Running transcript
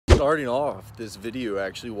starting off this video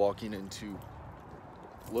actually walking into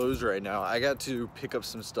Lowe's right now. I got to pick up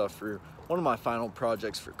some stuff for one of my final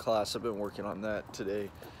projects for class. I've been working on that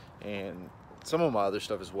today and some of my other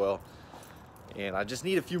stuff as well. And I just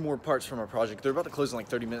need a few more parts for my project. They're about to close in like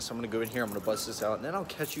 30 minutes, so I'm gonna go in here, I'm gonna bust this out, and then I'll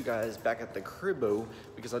catch you guys back at the cribbo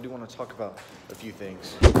because I do wanna talk about a few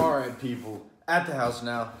things. All right, people, at the house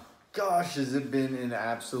now. Gosh, has it been an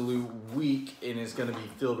absolute week, and it's gonna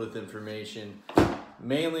be filled with information.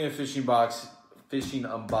 Mainly a fishing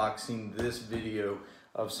unboxing this video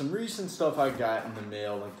of some recent stuff I got in the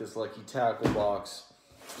mail, like this Lucky Tackle box.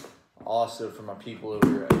 Also from my people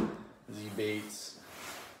over at Z Baits.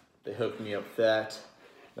 They hooked me up that.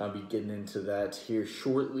 I'll be getting into that here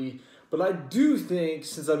shortly. But I do think,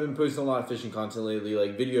 since I've been posting a lot of fishing content lately,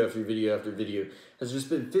 like video after video after video, has just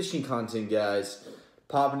been fishing content, guys,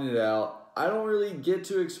 popping it out. I don't really get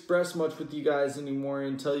to express much with you guys anymore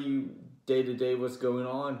and tell you day to day what's going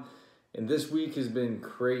on. And this week has been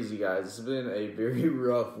crazy, guys. It's been a very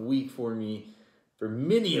rough week for me for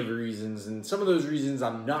many of reasons. And some of those reasons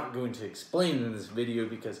I'm not going to explain in this video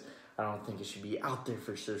because I don't think it should be out there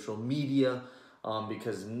for social media,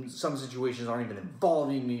 because some situations aren't even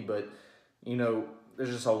involving me, but you know,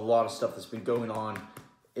 there's just a lot of stuff that's been going on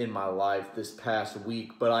in my life this past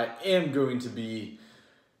week. But I am going to be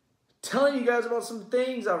telling you guys about some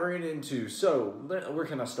things I've ran into. So where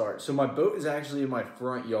can I start? So my boat is actually in my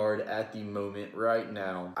front yard at the moment right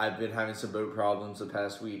now. I've been having some boat problems the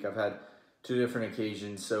past week. I've had 2 different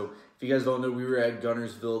occasions. So if you guys don't know, we were at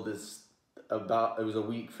Guntersville it was a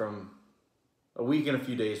week and a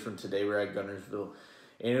few days from today. We're at Guntersville,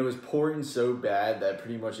 and it was pouring so bad that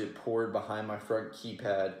pretty much it poured behind my front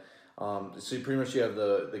keypad. So pretty much you have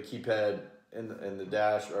the keypad in the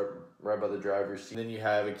dash right by the driver's seat. Then you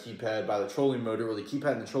have a keypad by the trolling motor, where the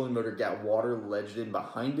keypad and the trolling motor got water ledged in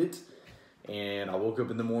behind it. And I woke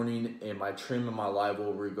up in the morning and my trim and my live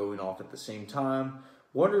oil were going off at the same time.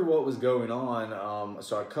 Wondered what was going on.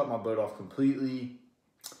 So I cut my boat off completely.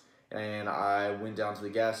 And I went down to the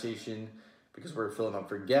gas station because we're filling up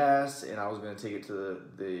for gas, and I was going to take it to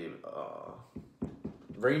the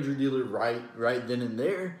Ranger dealer right then and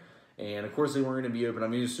there. And of course they weren't going to be open. I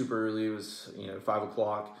mean, it was super early. It was 5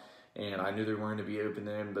 o'clock, and I knew they weren't going to be open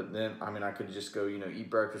then. But then, I mean, I could just go eat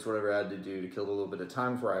breakfast, whatever I had to do to kill a little bit of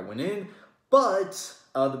time before I went in. But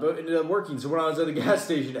the boat ended up working. So when I was at the gas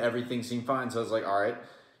station, everything seemed fine. So I was like, all right,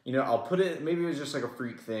 I'll put it. Maybe it was just like a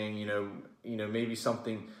freak thing. Maybe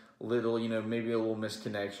something little, maybe a little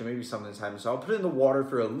misconnection, maybe something's happening. So I'll put it in the water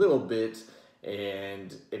for a little bit,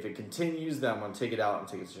 and if it continues, then I'm going to take it out and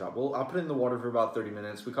take it to the shop. Well, I'll put it in the water for about 30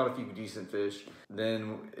 minutes. We caught a few decent fish.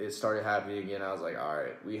 Then it started happening again. I was like, all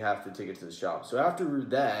right, we have to take it to the shop. So after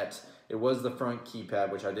that, it was the front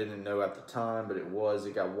keypad, which I didn't know at the time, but it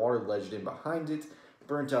got water ledged in behind it,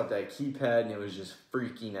 burnt out that keypad, and it was just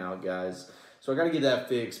freaking out, guys. So I got to get that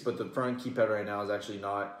fixed, but the front keypad right now is actually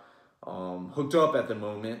not hooked up at the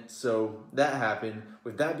moment. So that happened.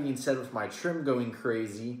 With that being said, with my trim going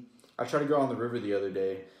crazy, I tried to go on the river the other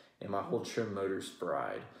day and my whole trim motor's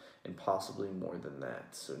fried, and possibly more than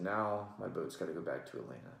that. So now my boat's got to go back to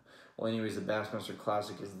Atlanta. Well, anyways, the Bassmaster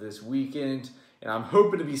Classic is this weekend, and I'm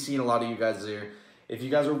hoping to be seeing a lot of you guys there. If you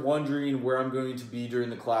guys are wondering where I'm going to be during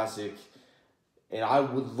the Classic, and I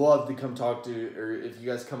would love to come talk to, or if you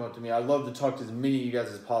guys come up to me, I'd love to talk to as many of you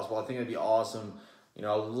guys as possible. I think it'd be awesome.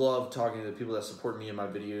 I love talking to the people that support me in my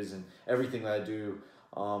videos and everything that I do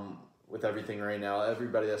with everything right now.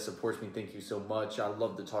 Everybody that supports me, thank you so much. I'd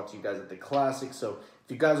love to talk to you guys at the Classic. So if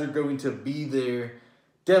you guys are going to be there,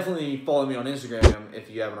 definitely follow me on Instagram if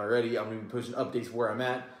you haven't already. I'm going to be posting updates where I'm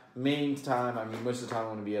at. Most of the time I'm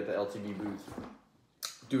going to be at the LTV booth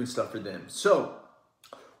doing stuff for them. So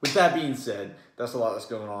with that being said, that's a lot that's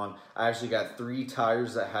going on. I actually got 3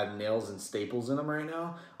 tires that have nails and staples in them right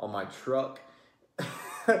now on my truck.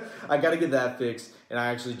 I got to get that fixed, and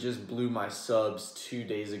I actually just blew my subs 2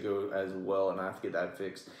 days ago as well, and I have to get that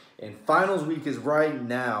fixed. And finals week is right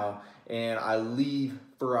now, and I leave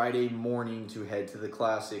Friday morning to head to the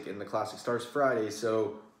Classic, and the Classic starts Friday.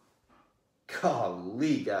 So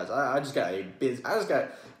golly, guys, I just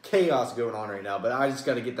got chaos going on right now, but I just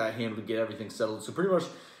got to get that handled, get everything settled. So pretty much,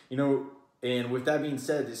 and with that being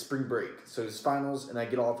said, it's spring break, so it's finals, and I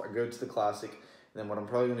get off, I go to the Classic. Then what I'm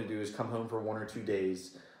probably going to do is come home for 1 or 2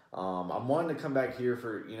 days. I'm wanting to come back here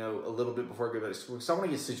for, a little bit before I go back to school, because I want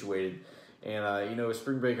to get situated. And, with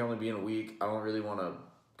spring break only being a week, I don't really want to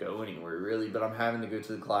go anywhere, really. But I'm having to go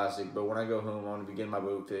to the Classic. But when I go home, I want to begin my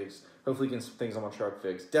boat fixed. Hopefully get some things on my truck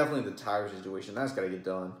fixed. Definitely the tire situation. That's got to get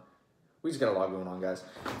done. We just got a lot going on, guys.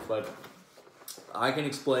 But I can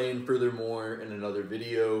explain furthermore in another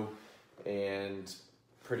video. And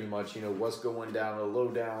pretty much, you know, what's going down, a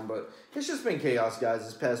lowdown. But it's just been chaos, guys.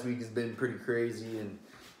 This past week has been pretty crazy, and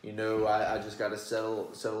you know, I just got to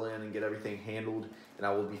settle in and get everything handled. And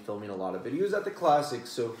I will be filming a lot of videos at the Classic,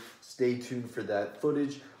 so stay tuned for that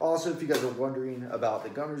footage. Also, if you guys are wondering about the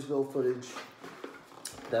Guntersville footage,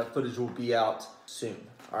 that footage will be out soon.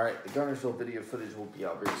 All right, the Guntersville video footage will be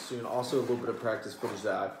out very soon. Also, a little bit of practice footage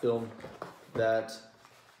that I filmed that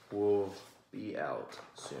will be out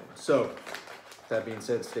soon. So, that being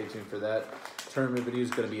said, stay tuned for that. Tournament video is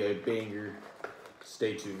going to be a banger.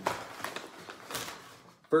 Stay tuned.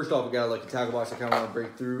 First off, we got a lucky tackle box. I kind of want to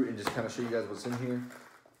break through and just kind of show you guys what's in here.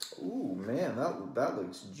 Ooh, man, that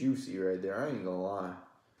looks juicy right there. I ain't gonna lie.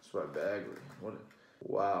 That's my Bagley.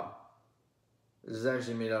 Wow. This is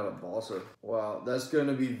actually made out of balsa. Wow, that's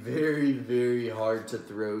gonna be very, very hard to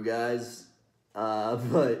throw, guys.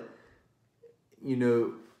 But you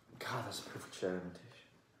know, God, that's a perfect shot imitation.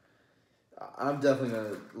 I'm definitely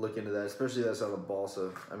gonna look into that, especially that's out of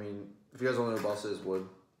balsa. I mean, if you guys don't know what balsa is, wood.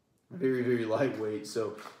 Very, very lightweight.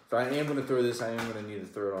 So if I am gonna throw this, I am gonna need to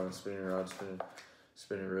throw it on a spinning rod,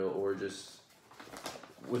 spinning reel, or just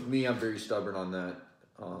with me, I'm very stubborn on that.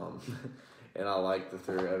 And I like to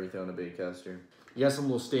throw everything on a bait caster. You got some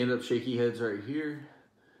little stand-up shaky heads right here.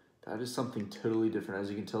 That is something totally different. As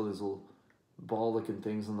you can tell, there's little ball-looking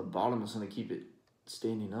things on the bottom that's gonna keep it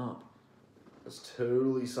standing up. That's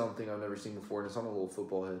totally something I've never seen before, and it's on a little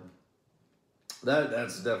football head.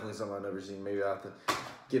 That's definitely something I've never seen. Maybe I have to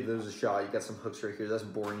give those a shot. You got some hooks right here. That's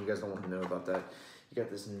boring. You guys don't want to know about that. You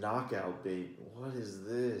got this knockout bait. What is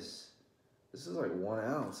this? This is like 1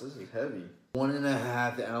 ounce. This is heavy.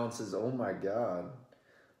 1.5 ounces. Oh my God.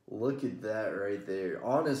 Look at that right there.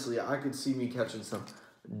 Honestly, I could see me catching some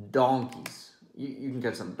donkeys. You can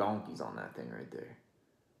catch some donkeys on that thing right there.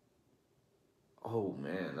 Oh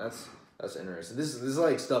man, that's interesting. This is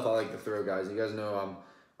like stuff I like to throw, guys. You guys know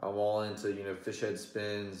I'm all into, you know, fish head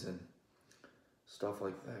spins and stuff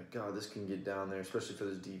like that. God, this can get down there, especially for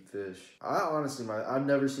this deep fish. I honestly I've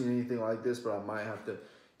never seen anything like this, but I might have to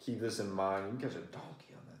keep this in mind. You can catch a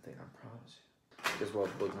donkey on that thing, I promise you. I guess we'll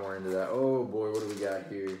have to look more into that. Oh boy, what do we got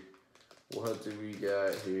here? What do we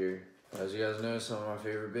got here? As you guys know, some of my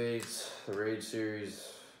favorite baits, the Rage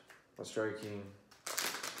series, my Strike King,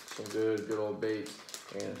 some good old baits,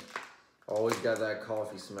 and always got that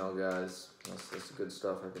coffee smell, guys. That's good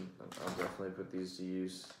stuff. I'll definitely put these to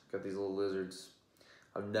use. Got these little lizards.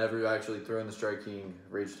 I've never actually thrown the Strike King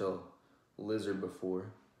Rage Tail lizard before,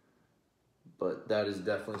 but that is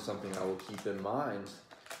definitely something I will keep in mind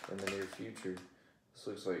in the near future. This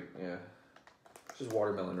looks like, yeah, it's just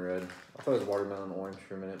watermelon red. I thought it was watermelon orange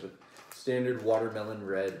for a minute, but standard watermelon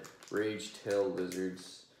red Rage Tail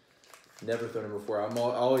lizards. Never thrown them before. I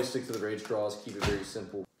always stick to the Rage crawls, keep it very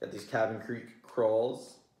simple. Got these Cabin Creek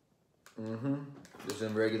crawls. Just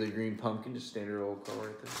in regular green pumpkin, just standard old crawl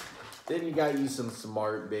right there. Then you got you some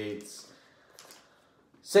smart baits.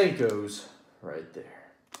 Senkos right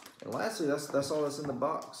there. And lastly, that's all that's in the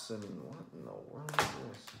box. And what in the world is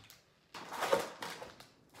this?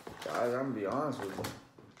 Guys, I'm gonna be honest with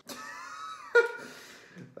you.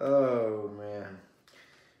 Oh man.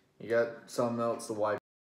 You got something else to wipe.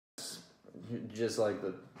 Just like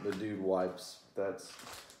the dude wipes. That's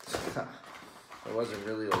there wasn't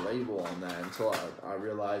really a label on that until I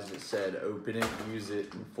realized it said open it, use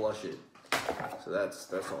it, and flush it. So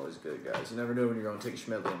that's always good, guys. You never know when you're gonna take a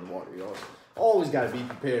schmedley in the water. You always gotta be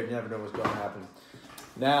prepared. You never know what's gonna happen.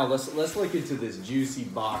 Now let's look into this juicy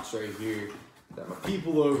box right here that my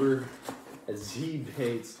people over at Z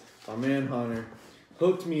Baits, my man Hunter,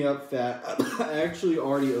 hooked me up fat. I actually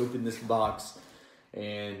already opened this box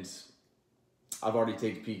and I've already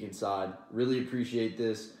taken a peek inside. Really appreciate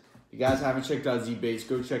this. If you guys haven't checked out Z Baits,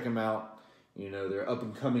 go check them out. You know, they're up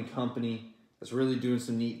and coming company that's really doing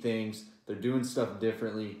some neat things. They're doing stuff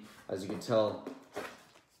differently, as you can tell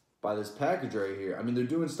by this package right here. I mean, they're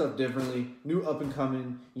doing stuff differently. New up and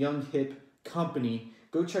coming, young, hip company.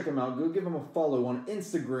 Go check them out. Go give them a follow on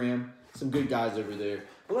Instagram. Some good guys over there.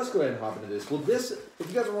 But let's go ahead and hop into this. Well, this, if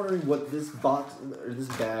you guys are wondering what this box, or this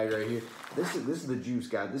bag right here, this is the juice,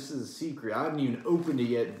 guys. This is a secret. I haven't even opened it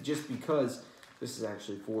yet just because this is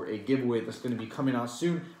actually for a giveaway that's going to be coming out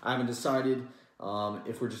soon. I haven't decided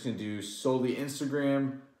if we're just going to do solely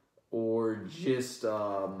Instagram or just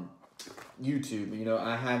YouTube. You know,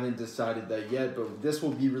 I haven't decided that yet, but this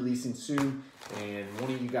will be releasing soon, and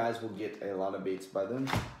one of you guys will get a lot of baits by then.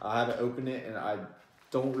 I haven't opened it, and I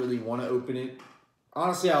don't really want to open it.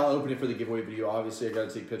 Honestly, I'll open it for the giveaway video. Obviously, I got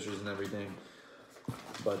to take pictures and everything.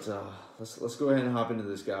 But let's go ahead and hop into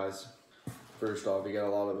this, guys. First off, we got a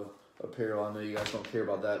lot of apparel. I know you guys don't care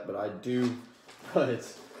about that, but I do. But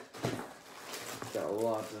got a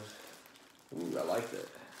lot of, ooh, I like that.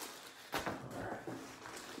 Alright.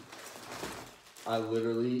 I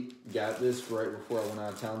literally got this right before I went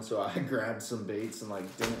out of town, so I grabbed some baits and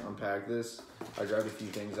like didn't unpack this. I grabbed a few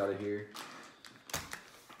things out of here.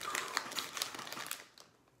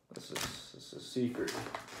 This is secret.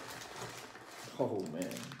 Oh man.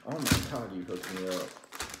 Oh my god, you hooked me up.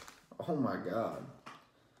 Oh my god.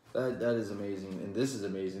 That is amazing. And this is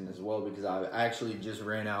amazing as well because I actually just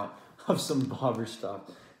ran out of some bobber stuff.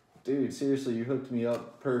 Dude, seriously, you hooked me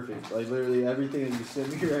up perfect. Like literally everything that you sent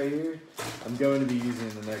me right here, I'm going to be using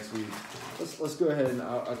in the next week. Let's go ahead and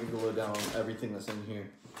I can go down everything that's in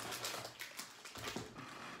here.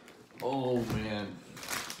 Oh man,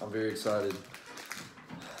 I'm very excited.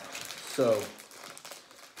 So,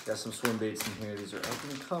 got some swim baits in here. These are up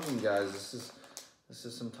and coming, guys. This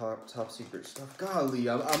is some top secret stuff. Golly,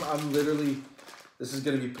 I'm literally, this is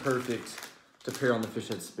gonna be perfect to pair on the fish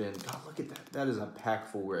head spin. God, look at that. That is a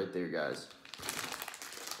pack full right there, guys.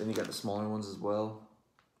 Then you got the smaller ones as well.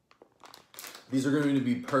 These are going to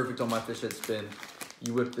be perfect on my fish head spin.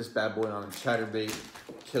 You whip this bad boy on a chatterbait,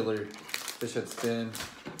 killer, fish head spin,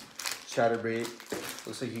 chatterbait.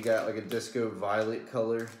 Looks like you got like a disco violet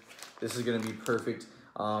color. This is going to be perfect.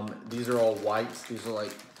 These are all whites. These are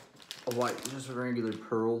like a white, just a regular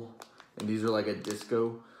pearl. And these are like a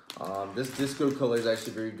disco. This disco color is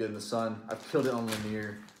actually very good in the sun. I've killed it on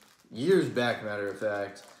Lanier years back, matter of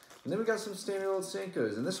fact. And then we got some standard old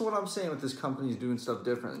Senkos. And this is what I'm saying with this company is doing stuff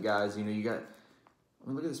different, guys. You know, you got, I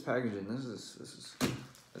mean, look at this packaging. This is,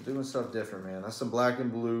 they're doing stuff different, man. That's some black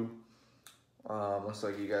and blue. Looks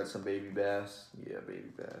like you got some baby bass. Yeah, baby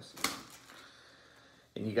bass.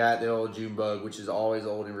 And you got the old June bug, which is always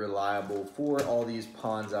old and reliable for all these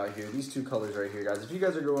ponds out here. These two colors right here, guys. If you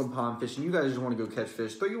guys are going pond fishing, you guys just want to go catch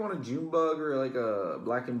fish, throw you want a June bug or like a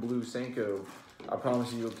black and blue Senko, I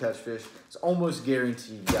promise you'll catch fish. It's almost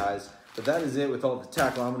guaranteed, guys. But that is it with all the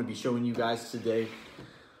tackle I'm going to be showing you guys today.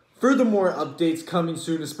 Furthermore, updates coming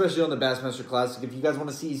soon, especially on the Bassmaster Classic. If you guys want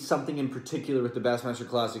to see something in particular with the Bassmaster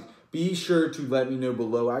Classic, be sure to let me know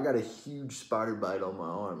below. I got a huge spider bite on my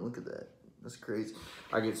arm. Look at that. That's crazy.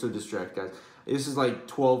 I get so distracted, guys. This is like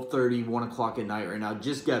 12:30, 1 o'clock at night right now.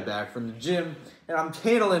 Just got back from the gym, and I'm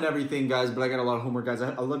handling everything, guys, but I got a lot of homework, guys. I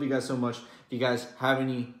love you guys so much. If you guys have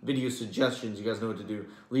any video suggestions, you guys know what to do.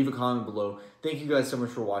 Leave a comment below. Thank you guys so much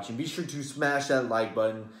for watching. Be sure to smash that like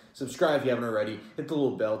button. Subscribe if you haven't already. Hit the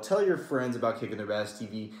little bell. Tell your friends about Kicking Their Bass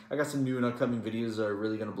TV. I got some new and upcoming videos that are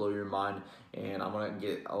really going to blow your mind, and I'm going to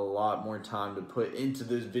get a lot more time to put into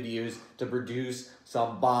those videos to produce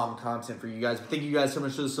some bomb content for you guys. But thank you guys so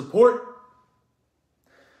much for the support.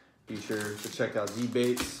 Be sure to check out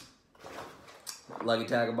Z-Baits, Lucky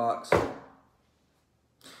Tackle Box.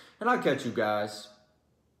 And I'll catch you guys.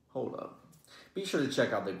 Hold up. Be sure to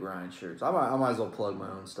check out the Grind shirts. I might as well plug my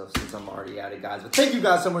own stuff since I'm already at it, guys. But thank you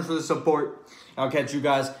guys so much for the support. I'll catch you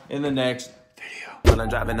guys in the next video. When I'm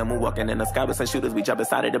driving and we're walking in the sky with some shooters, we jump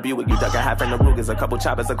inside of the Buick. You duck a half in the Rugers, a couple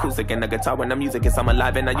choppers, acoustic, and the guitar when the music is. I'm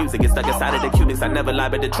alive and I use it. Get stuck inside of the cubics. I never lie,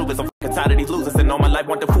 but the truth is I'm fucking tired of these losers. And all my life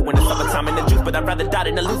want the food when it's summertime in the juice, but I'd rather die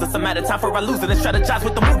than to lose. It's a matter of time for I lose it and strategize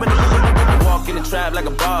with the movement. Walk in the trap like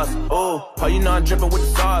a boss. Oh, you know I'm dripping with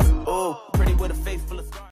the sauce. Oh, pretty with a face.